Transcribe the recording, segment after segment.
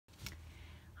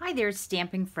Hi there,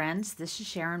 stamping friends. This is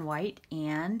Sharon White,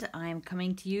 and I'm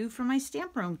coming to you from my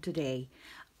stamp room today.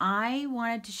 I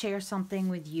wanted to share something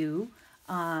with you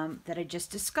that I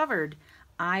just discovered.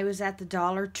 I was at the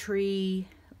Dollar Tree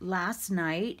last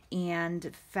night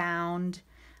and found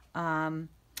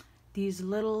these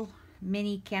little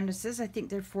mini canvases. I think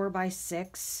they're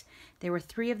 4x6. There were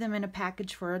 3 of them in a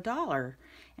package for $1.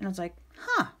 And I was like,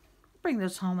 bring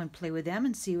those home and play with them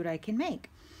and see what I can make.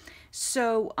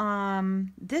 So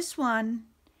this one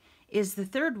is the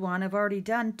 3rd one. I've already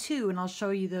done 2, and I'll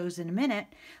show you those in a minute.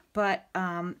 But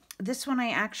this one I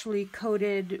actually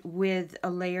coated with a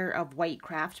layer of white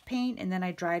craft paint, and then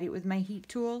I dried it with my heat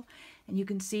tool. And you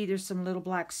can see there's some little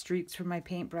black streaks from my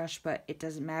paintbrush, but it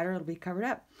doesn't matter. It'll be covered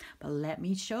up. But let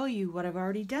me show you what I've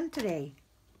already done today.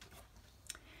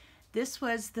 This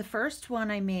was the first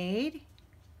one I made.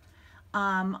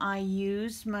 I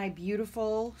used my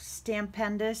beautiful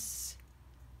Stampendous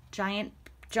giant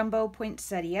jumbo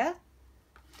poinsettia,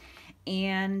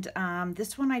 and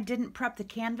this one I didn't prep the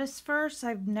canvas first.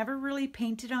 I've never really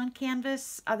painted on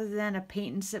canvas other than a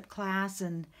paint and sip class,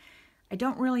 and I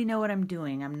don't really know what I'm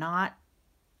doing. I'm not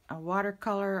a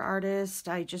watercolor artist.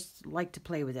 I just like to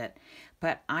play with it,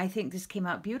 but I think this came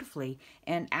out beautifully.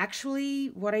 And actually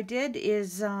what I did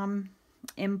is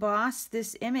emboss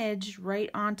this image right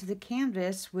onto the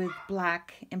canvas with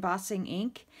black embossing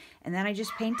ink, and then I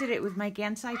just painted it with my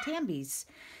Gansai Tambies.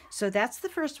 So that's the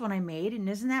first one I made, and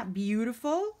isn't that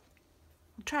beautiful?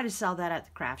 I'll try to sell that at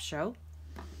the craft show.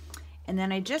 And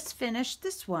then I just finished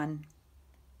this one,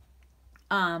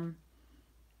 a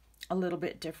little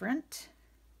bit different,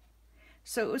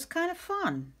 so it was kind of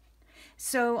fun.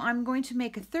 So I'm going to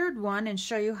make a 3rd one and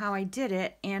show you how I did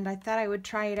it, and I thought I would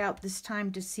try it out this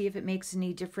time to see if it makes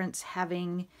any difference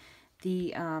having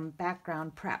the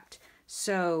background prepped.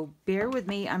 So bear with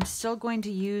me. I'm still going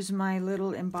to use my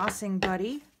little embossing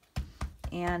buddy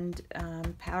and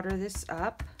powder this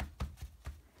up.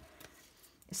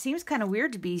 It seems kind of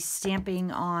weird to be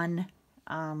stamping on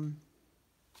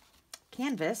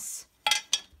canvas,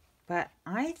 but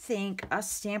I think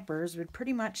us stampers would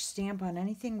pretty much stamp on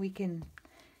anything we can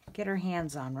get our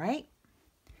hands on, right?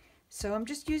 So I'm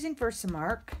just using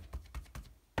Versamark.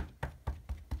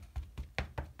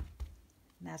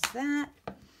 That's that.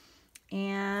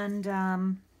 And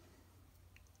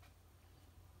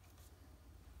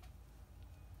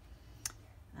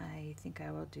I think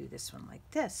I will do this one like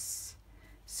this.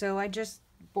 So I just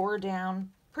bore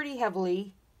down pretty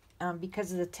heavily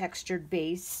because of the textured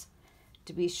base,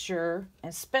 to be sure,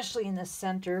 especially in the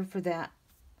center for that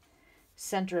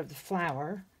center of the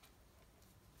flower.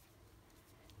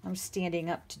 I'm standing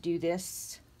up to do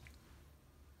this.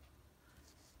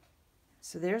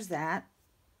 So there's that.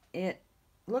 It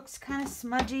looks kind of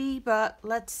smudgy, but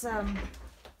let's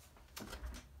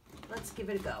give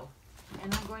it a go.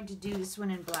 And I'm going to do this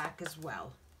one in black as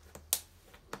well.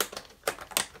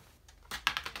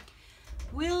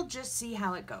 We'll just see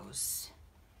how it goes.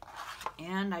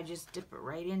 And I just dip it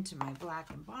right into my black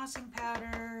embossing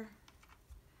powder.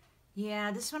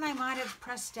 Yeah, this one I might have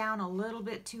pressed down a little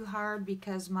bit too hard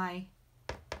because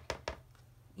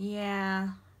yeah,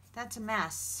 that's a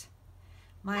mess.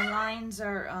 My lines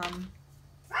are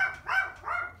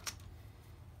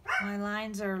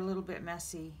a little bit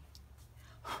messy.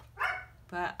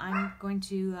 But I'm going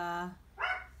to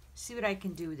see what I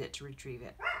can do with it to retrieve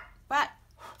it. But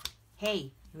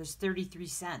hey, it was 33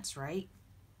 cents, right?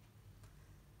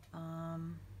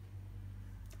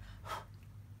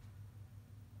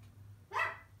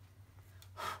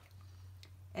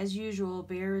 As usual,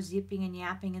 Bear is yipping and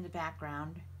yapping in the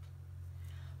background.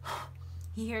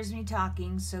 He hears me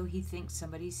talking, so he thinks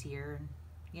somebody's here, and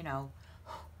you know.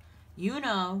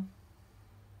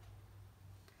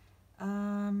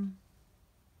 I'm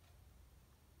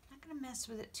not gonna mess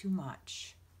with it too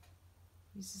much.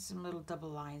 These are some little double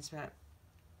lines, but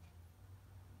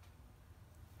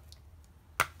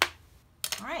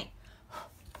all right,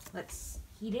 let's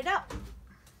heat it up.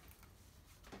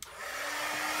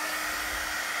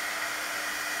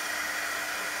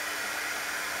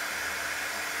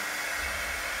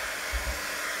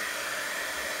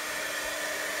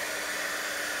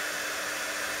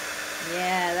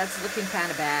 Yeah, that's looking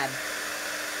kind of bad.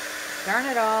 Darn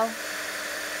it all.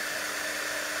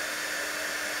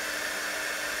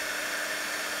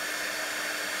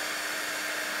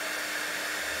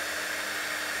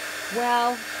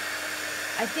 Well,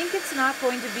 I think it's not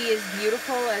going to be as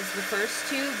beautiful as the first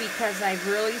 2 because I've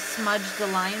really smudged the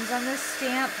lines on this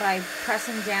stamp by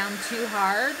pressing down too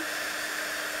hard.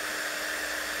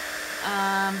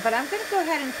 But I'm going to go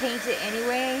ahead and paint it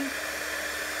anyway,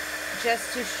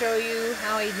 just to show you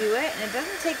how I do it, and it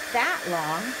doesn't take that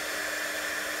long.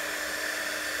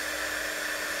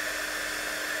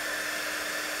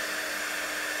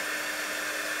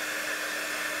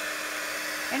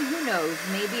 And who knows,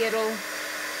 maybe it'll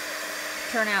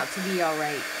turn out to be all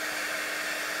right.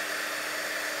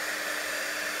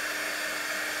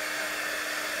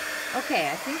 Okay,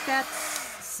 I think that's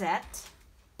set.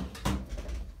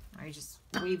 I just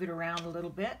wave it around a little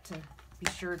bit to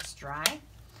be sure it's dry.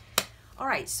 All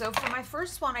right, so for my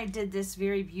first one, I did this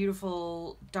very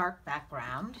beautiful dark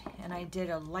background, and I did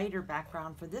a lighter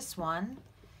background for this one.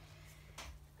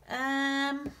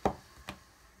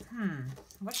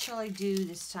 What shall I do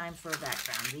this time for a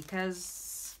background?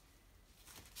 Because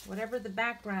whatever the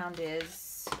background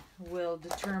is will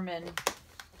determine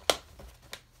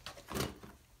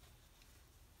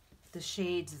the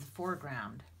shades of the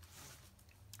foreground.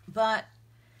 But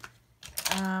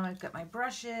I've got my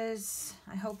brushes.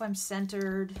 I hope I'm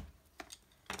centered.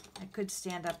 I could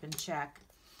stand up and check.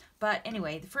 But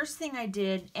anyway, the first thing I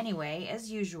did anyway, as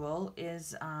usual,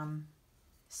 is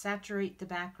saturate the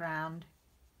background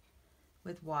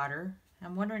with water.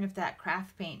 I'm wondering if that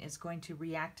craft paint is going to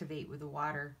reactivate with the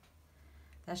water.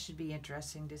 That should be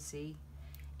interesting to see.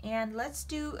 And let's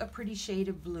do a pretty shade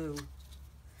of blue.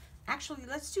 Actually,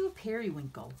 let's do a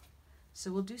periwinkle.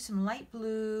 So we'll do some light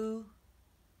blue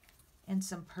and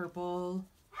some purple.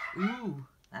 Ooh,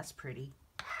 that's pretty.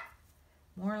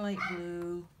 More light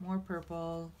blue, more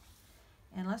purple.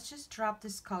 And let's just drop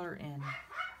this color in.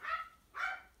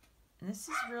 And this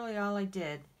is really all I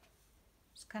did.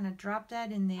 Just kind of drop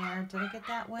that in there. Did I get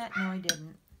that wet? No, I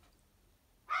didn't.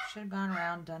 Should have gone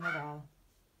around, done it all.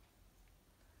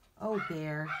 Oh,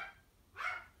 bear.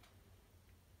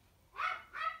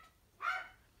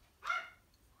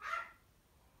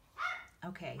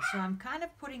 Okay, so I'm kind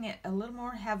of putting it a little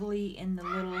more heavily in the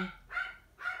little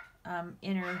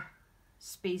inner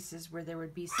spaces where there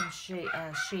would be some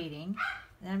shading.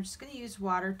 And I'm just going to use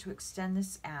water to extend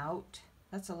this out.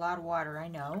 That's a lot of water, I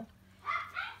know.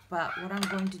 But what I'm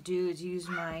going to do is use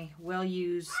my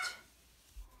well-used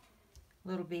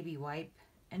little baby wipe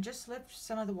and just lift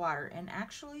some of the water. And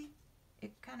actually,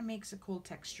 it kind of makes a cool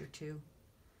texture too.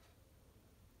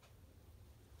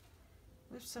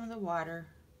 Lift some of the water.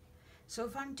 So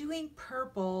if I'm doing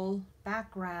purple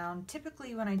background,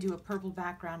 typically when I do a purple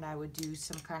background, I would do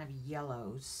some kind of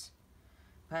yellows.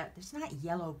 But there's not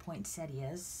yellow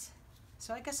poinsettias.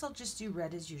 So I guess I'll just do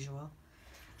red as usual.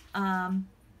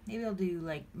 Maybe I'll do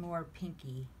like more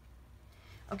pinky.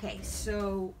 Okay,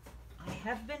 so I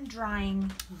have been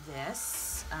drying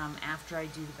this after I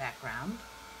do the background.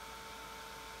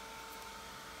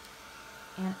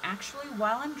 And actually,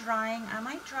 while I'm drying, I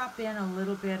might drop in a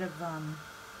little bit of a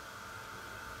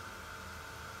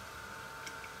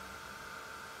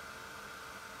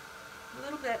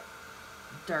little bit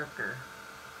darker,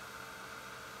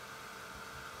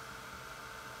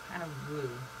 kind of blue,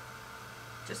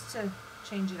 just to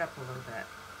change it up a little bit.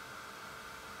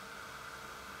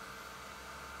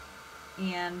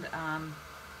 And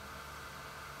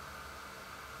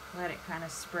let it kind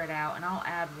of spread out, and I'll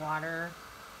add water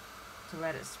to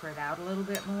let it spread out a little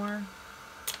bit more.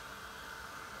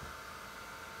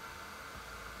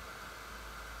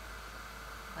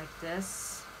 Like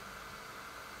this.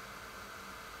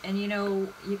 And you know,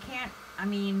 you can't, I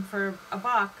mean, for a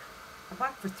buck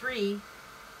for $3,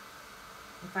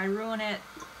 if I ruin it,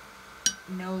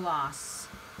 no loss.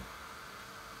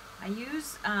 I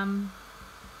use a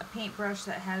paintbrush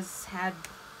that has had,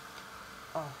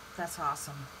 oh, that's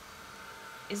awesome.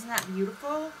 Isn't that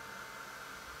beautiful?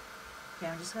 Okay,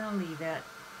 I'm just gonna leave it.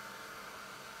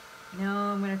 No,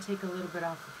 I'm gonna take a little bit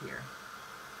off of here.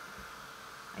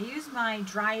 I use my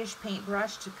dryish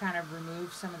paintbrush to kind of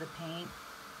remove some of the paint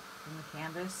from the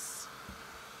canvas.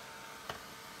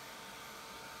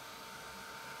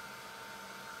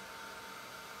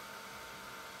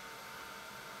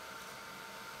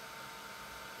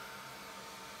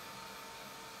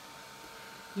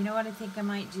 You know what I think I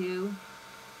might do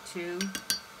too,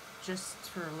 just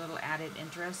for a little added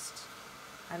interest?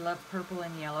 I love purple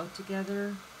and yellow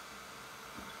together.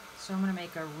 So I'm going to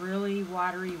make a really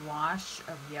watery wash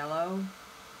of yellow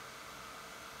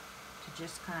to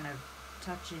just kind of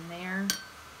touch in there.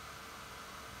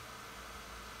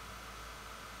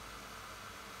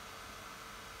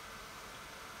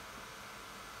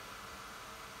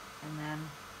 And then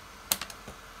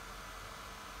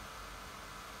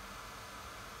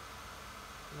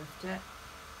lift it.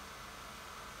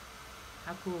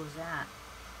 How cool is that?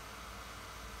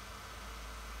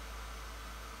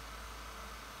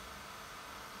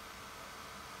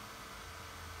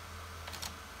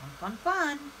 Fun, fun,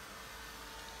 fun.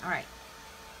 All right.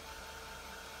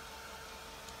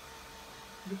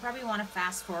 You probably want to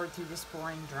fast forward through this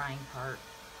boring drying part.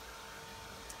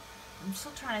 I'm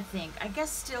still trying to think. I guess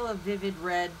still a vivid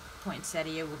red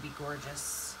poinsettia would be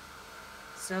gorgeous.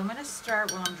 So I'm going to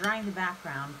start while I'm drying the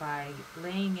background by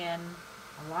laying in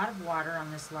a lot of water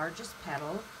on this largest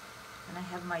petal. And I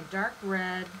have my dark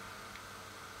red.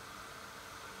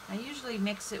 I usually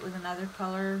mix it with another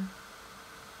color. And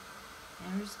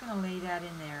I'm just going to lay that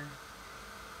in there.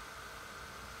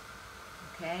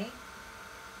 Okay.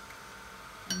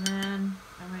 And then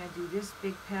I'm going to do this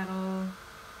big petal.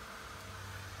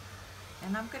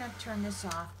 And I'm going to turn this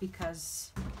off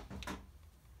because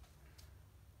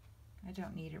I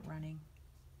don't need it running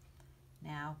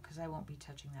now because I won't be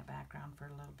touching that background for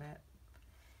a little bit.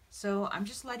 So I'm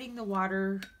just letting the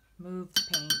water move the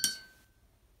paint.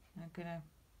 I'm going to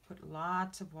put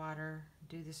lots of water,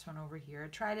 do this one over here.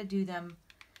 Try to do them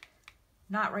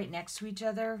not right next to each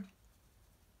other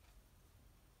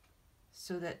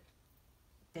so that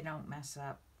they don't mess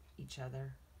up each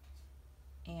other.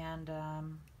 And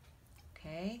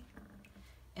okay,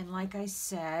 and like I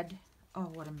said,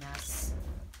 oh, what a mess.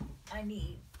 I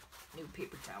need new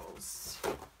paper towels.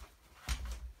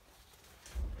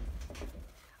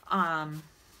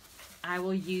 I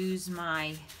will use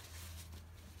my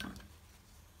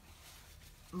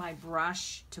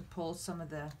brush to pull some of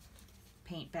the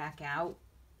paint back out,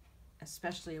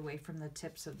 especially away from the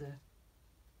tips of the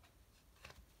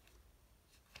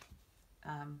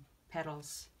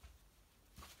petals.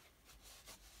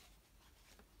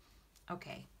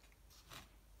 Okay,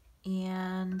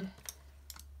 and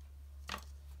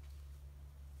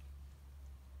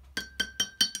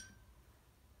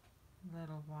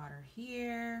little water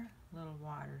here, little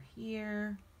water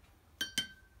here.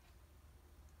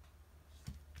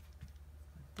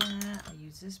 Like that. I'll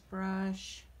use this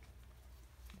brush.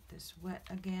 Get this wet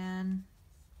again.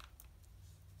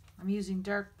 I'm using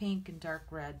dark pink and dark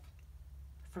red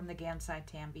from the Gansai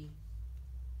Tambi.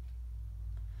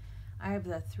 I have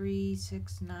the 3,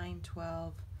 6, 9,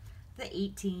 12, the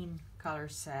 18 color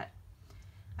set.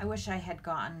 I wish I had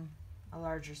gotten a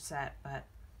larger set, but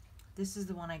this is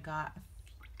the one I got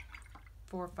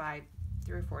 3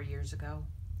 or 4 years ago.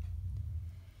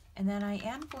 And then I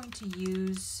am going to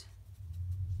use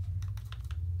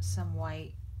some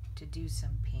white to do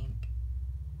some pink.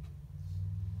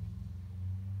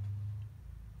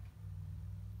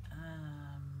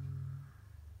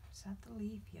 Is that the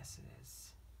leaf? Yes, it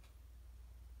is.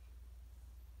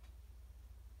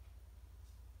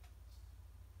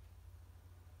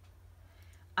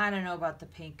 I don't know about the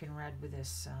pink and red with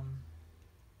this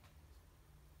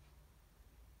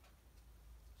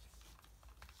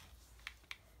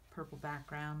purple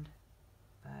background,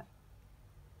 but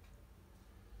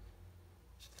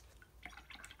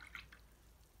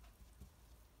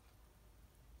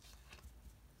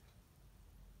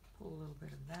pull a little bit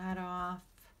of that off.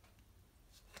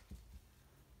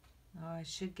 Oh, I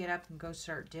should get up and go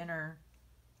start dinner.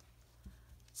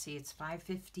 See, it's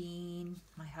 5:15.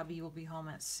 My hubby will be home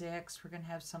at 6. We're going to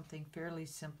have something fairly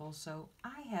simple, so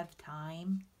I have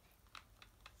time.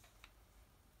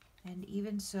 And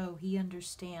even so, he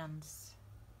understands.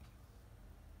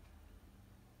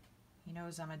 He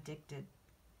knows I'm addicted.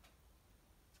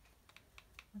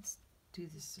 Let's do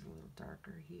this a little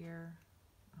darker here.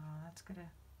 Oh, that's going to...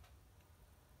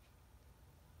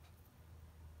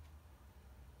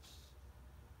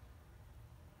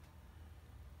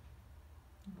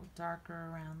 A little darker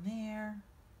around there,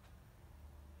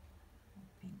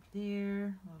 pink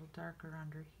there, a little darker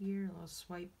under here, a little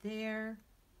swipe there,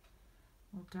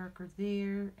 a little darker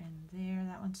there and there.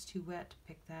 That one's too wet to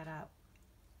pick that up.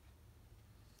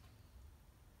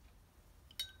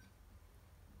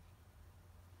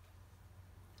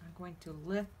 I'm going to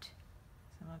lift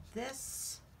some of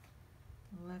this,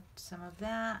 lift some of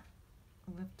that,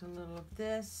 lift a little of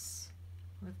this,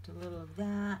 lift a little of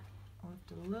that,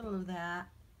 lift a little of that,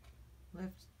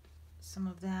 lift some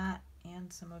of that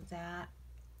and some of that.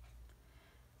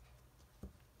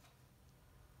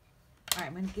 All right,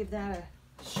 I'm going to give that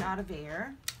a shot of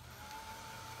air.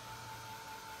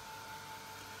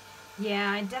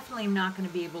 Yeah, I definitely am not going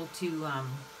to be able to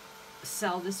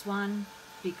sell this one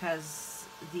because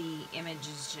the image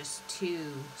is just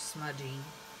too smudgy.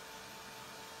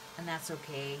 And that's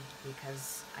okay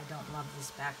because I don't love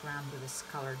this background with this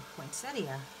colored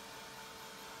poinsettia.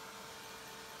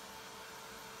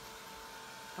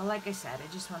 But like I said,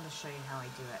 I just wanted to show you how I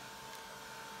do it.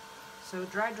 So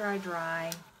dry, dry,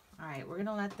 dry. All right, we're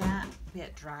gonna let that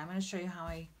bit dry. I'm gonna show you how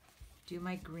I do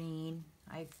my green.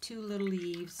 I have 2 little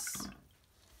leaves,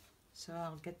 so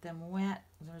I'll get them wet.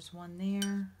 There's one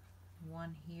there,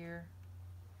 one here.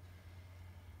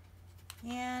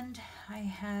 And I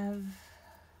have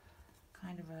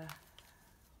kind of a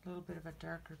little bit of a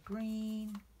darker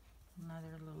green,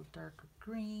 another little darker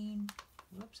green.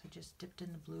 Whoops, I just dipped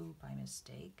in the blue by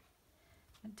mistake.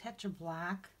 And touch of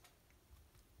black.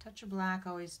 Touch of black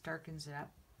always darkens it up.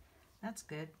 That's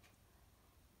good.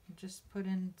 Just put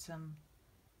in some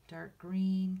dark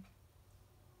green.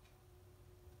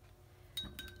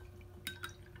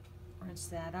 Rinse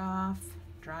that off,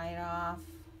 dry it off,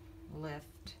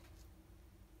 lift,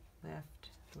 lift,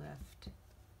 lift,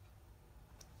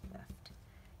 lift.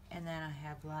 And then I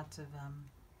have lots of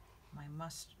my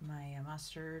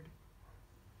mustard,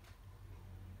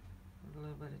 a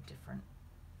little bit of different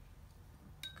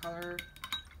color.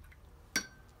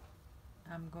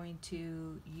 I'm going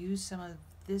to use some of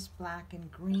this black and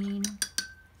green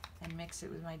and mix it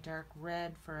with my dark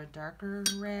red for a darker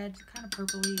red, kind of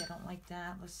purpley. I don't like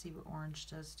that. Let's see what orange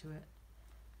does to it.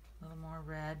 A little more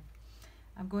red.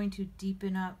 I'm going to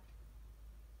deepen up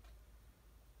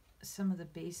some of the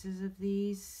bases of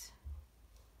these,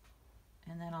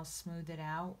 and then I'll smooth it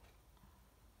out,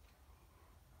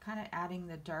 kind of adding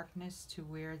the darkness to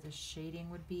where the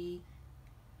shading would be.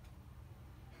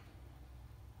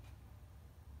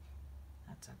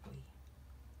 That's ugly.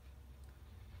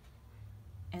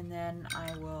 And then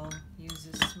I will use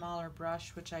this smaller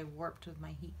brush, which I warped with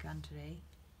my heat gun today.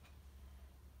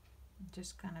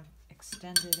 Just kind of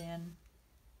extend it in.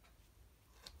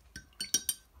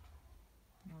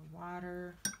 More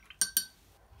water,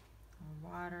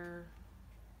 more water,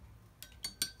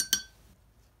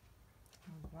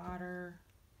 more water,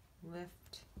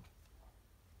 lift,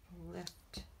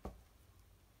 lift,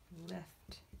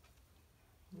 lift,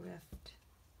 lift,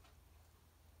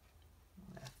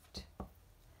 lift.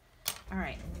 All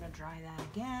right, I'm going to dry that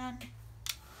again.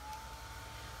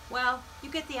 Well, you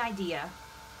get the idea.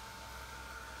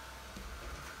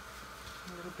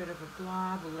 A little bit of a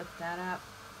blob, we'll lift that up.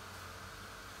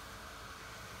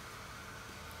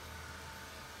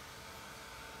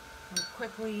 We'll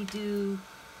quickly do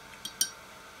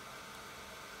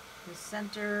the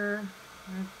center.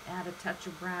 I'm going to add a touch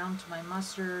of brown to my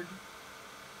mustard.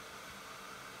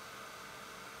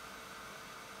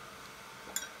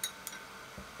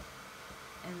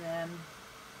 And then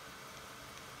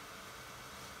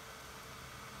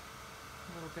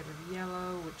a little bit of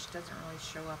yellow, which doesn't really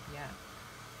show up yet.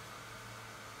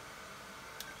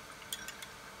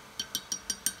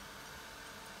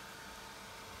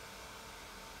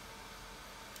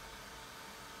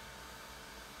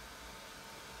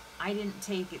 I didn't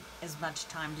take as much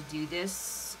time to do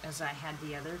this as I had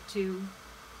the other two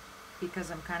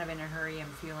because I'm kind of in a hurry. I'm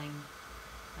feeling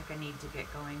like I need to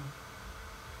get going.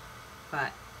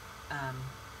 But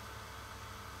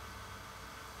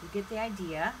you get the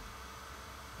idea,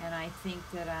 and I think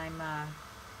that I'm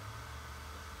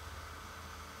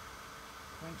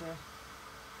going to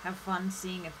have fun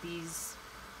seeing if these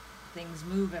things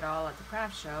move at all at the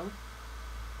craft show,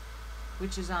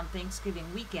 which is on Thanksgiving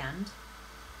weekend.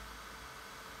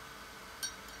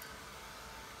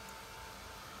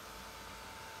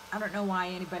 I don't know why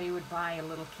anybody would buy a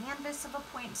little canvas of a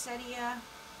poinsettia,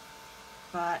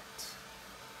 but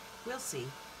we'll see.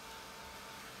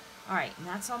 All right, and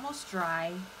that's almost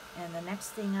dry. And the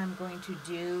next thing I'm going to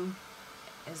do,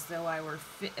 as though I were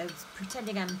as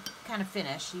pretending I'm kind of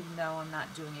finished, even though I'm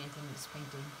not doing anything with this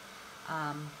painting.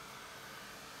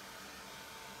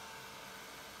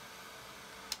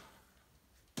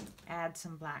 Add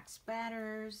some black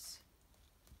spatters.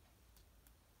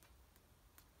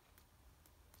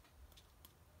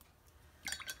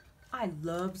 I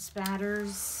love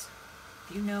spatters.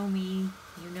 If you know me,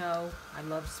 you know I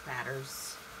love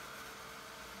spatters.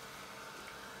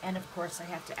 And of course I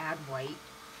have to add white.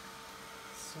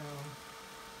 So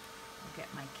I'll get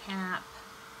my cap,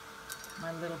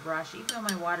 my little brush. Even though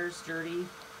my water's dirty,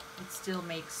 it still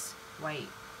makes white.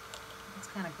 It's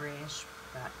kind of grayish,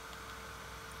 but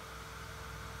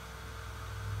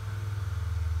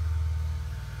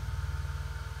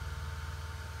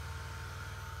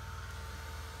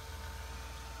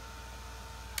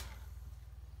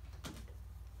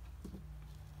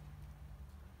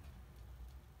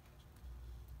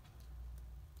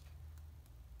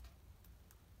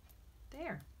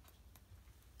there.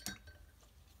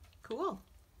 Cool.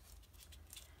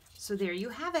 So there you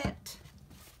have it.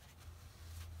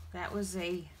 That was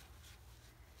a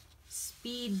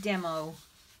speed demo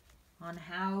on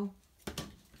how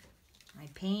I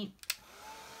paint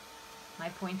my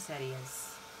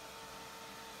poinsettias.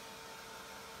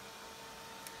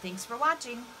 Thanks for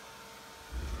watching.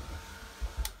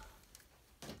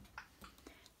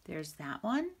 There's that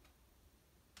one.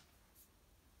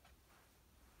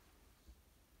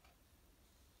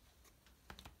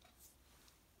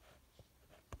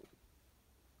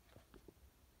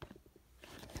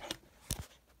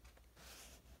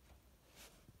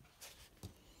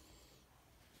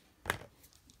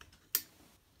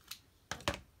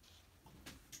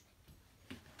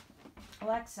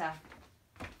 Alexa,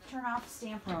 turn off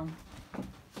stamp room.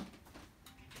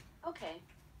 Okay.